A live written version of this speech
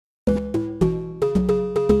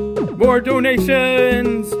More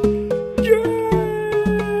donations!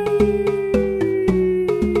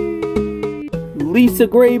 Lisa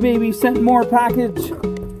Gray Baby sent more package.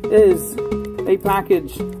 Is a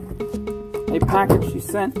package she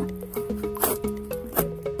sent.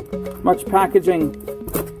 Much packaging.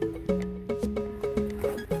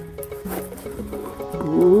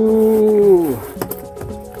 Ooh,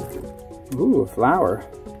 a flower.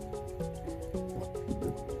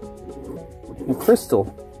 A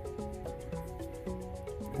crystal.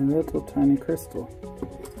 A little tiny crystal.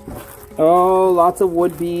 Oh, lots of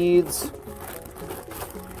wood beads.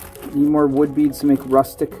 Need more wood beads to make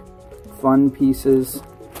rustic, fun pieces.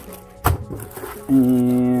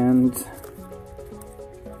 And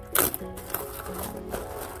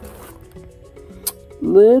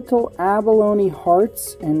little abalone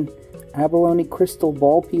hearts and abalone crystal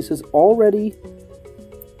ball pieces already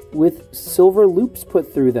with silver loops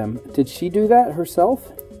put through them. Did she do that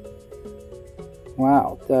herself?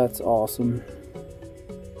 Wow, that's awesome.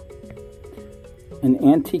 An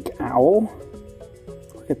antique owl.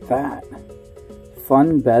 Look at that.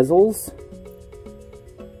 Fun bezels.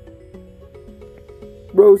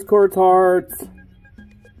 Rose quartz hearts.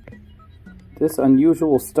 This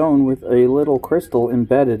unusual stone with a little crystal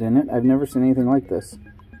embedded in it. I've never seen anything like this.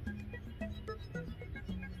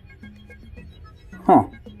 Huh.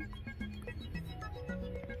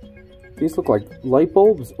 These look like light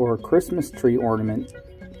bulbs or Christmas tree ornament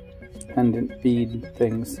pendant bead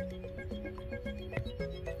things.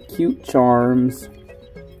 Cute charms.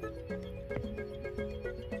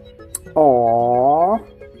 Aww.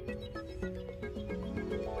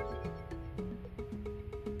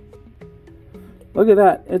 Look at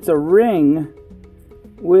that. It's a ring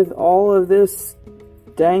with all of this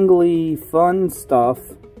dangly fun stuff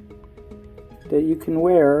that you can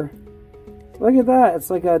wear. Look at that.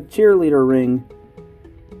 It's like a cheerleader ring.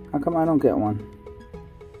 How come I don't get one?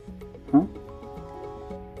 Huh?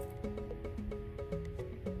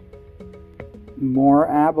 More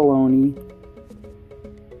abalone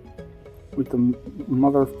with the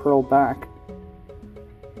mother of pearl back.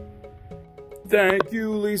 Thank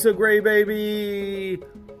you, Lisa Gray Baby!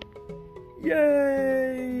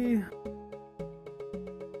 Yay!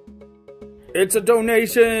 It's a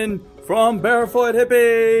donation from Barefoot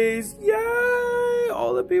Hippies! Yay!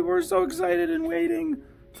 All the people are so excited and waiting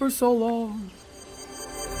for so long.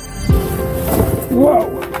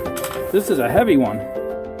 Whoa! This is a heavy one.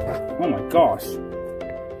 Oh my gosh.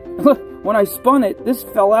 Look, when I spun it, this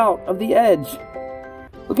fell out of the edge.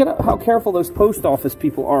 Look at how careful those post office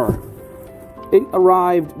people are. It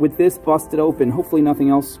arrived with this busted open. Hopefully nothing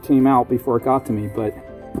else came out before it got to me, but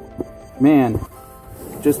man,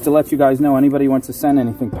 just to let you guys know, anybody who wants to send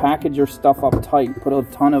anything, package your stuff up tight. Put a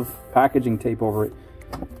ton of packaging tape over it.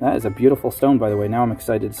 That is a beautiful stone, by the way. Now I'm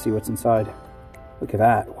excited to see what's inside. Look at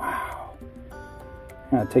that. Wow.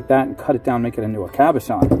 I'm going to take that and cut it down, make it into a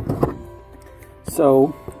cabochon.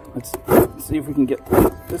 So, let's see if we can get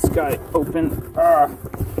this guy open.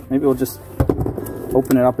 Maybe we'll just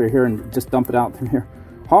open it up here and just dump it out from here.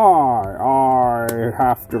 Hi, I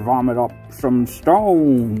have to vomit up some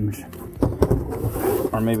stones.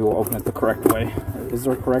 Or maybe we'll open it the correct way. Is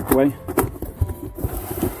there a correct way?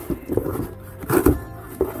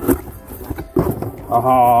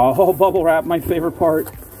 Oh, bubble wrap, my favorite part.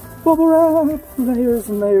 Bubble wrap, layers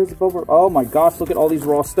and layers of bubble wrap. Oh my gosh, look at all these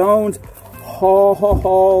raw stones. Ho, ho,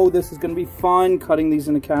 ho, this is going to be fun, cutting these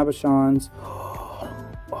into cabochons.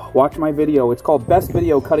 Watch my video. It's called Best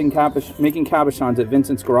Video Making Cabochons at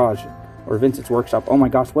Vincent's Garage. Or Vincent's Workshop. Oh my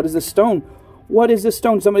gosh, what is this stone? What is this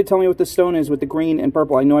stone? Somebody tell me what this stone is with the green and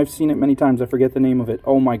purple. I know I've seen it many times. I forget the name of it.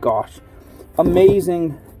 Oh my gosh.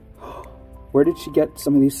 Amazing. Where did she get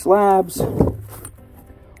some of these slabs?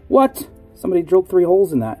 What? Somebody drilled 3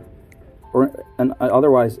 holes in that. And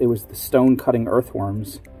otherwise, it was the stone cutting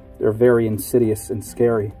earthworms. They're very insidious and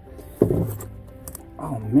scary.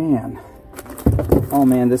 Oh man. Oh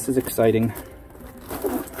man, this is exciting.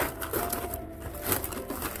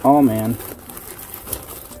 Oh man.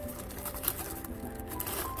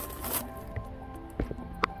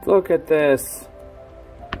 Look at this.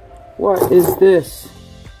 What is this?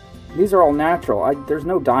 These are all natural. There's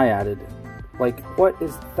no dye added. Like, what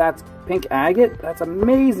is that? Pink agate? That's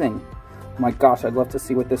amazing. Oh my gosh, I'd love to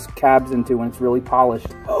see what this cab's into when it's really polished.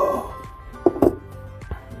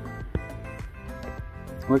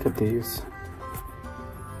 Look at these.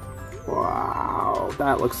 Wow,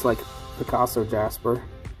 that looks like Picasso Jasper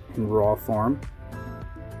in raw form.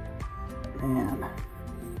 Man.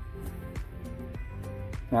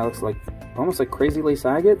 That looks like almost like crazy lace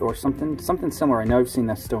agate or something similar. I know I've seen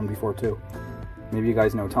that stone before too. Maybe you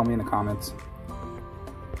guys know. Tell me in the comments.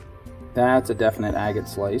 That's a definite agate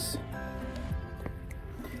slice.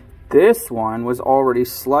 This one was already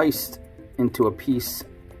sliced into a piece.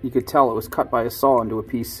 You could tell it was cut by a saw into a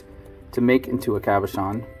piece to make into a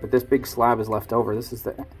cabochon, but this big slab is left over. This is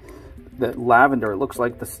the lavender. It looks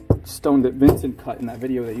like the stone that Vincent cut in that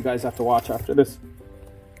video that you guys have to watch after this.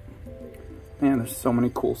 Man, there's so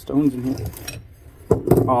many cool stones in here.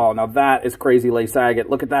 Oh, now that is crazy lace agate.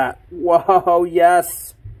 Look at that. Whoa,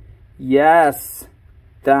 yes. Yes.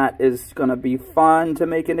 That is going to be fun to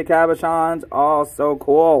make into cabochons. Oh, so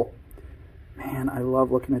cool. Man, I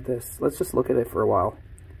love looking at this. Let's just look at it for a while.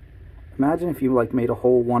 Imagine if you like made a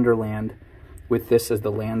whole wonderland with this as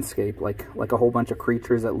the landscape, like a whole bunch of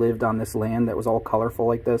creatures that lived on this land that was all colorful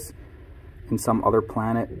like this in some other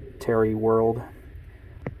planetary world.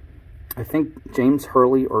 I think James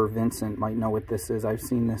Hurley or Vincent might know what this is. I've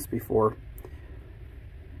seen this before.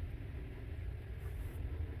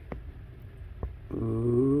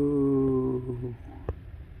 Ooh.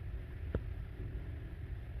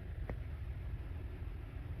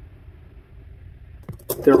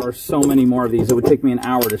 There are so many more of these. It would take me an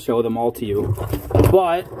hour to show them all to you.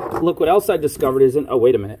 But look what else I discovered isn't... Oh,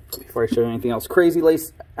 wait a minute. Before I show you anything else. Crazy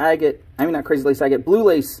lace agate. I mean, not crazy lace agate. Blue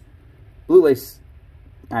lace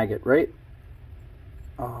agate, right?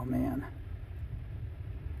 Oh, man.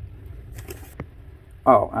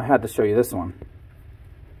 Oh, I had to show you this one.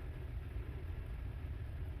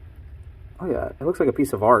 Oh, yeah. It looks like a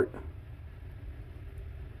piece of art.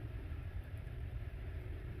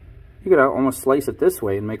 You could almost slice it this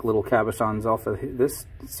way and make little cabochons off of this.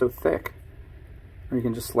 It's so thick. Or you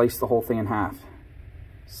can just slice the whole thing in half.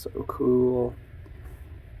 So cool.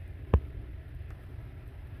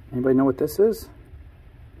 Anybody know what this is?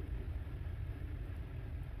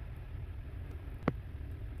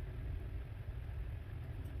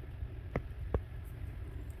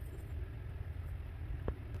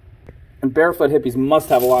 And Barefoot Hippies must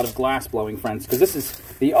have a lot of glass blowing friends, because this is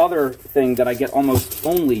the other thing that I get almost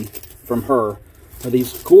only from her, are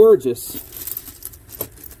these gorgeous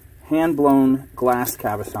hand-blown glass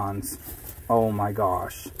cabochons. Oh my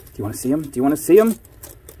gosh. Do you want to see them? Do you want to see them?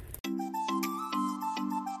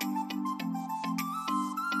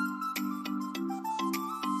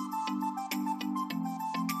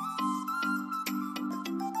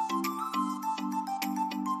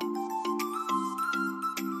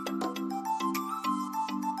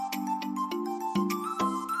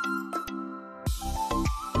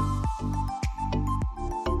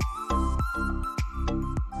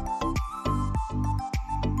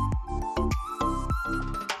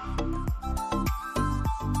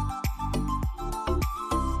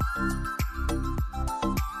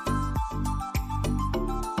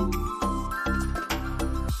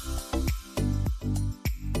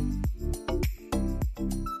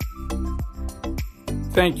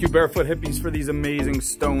 Thank you, Barefoot Hippies, for these amazing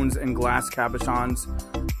stones and glass cabochons.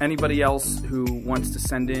 Anybody else who wants to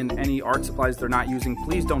send in any art supplies they're not using,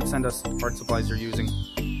 please don't send us art supplies you're using.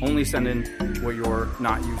 Only send in what you're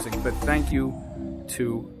not using. But thank you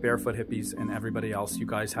to Barefoot Hippies and everybody else. You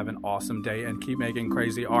guys have an awesome day and keep making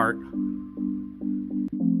crazy art.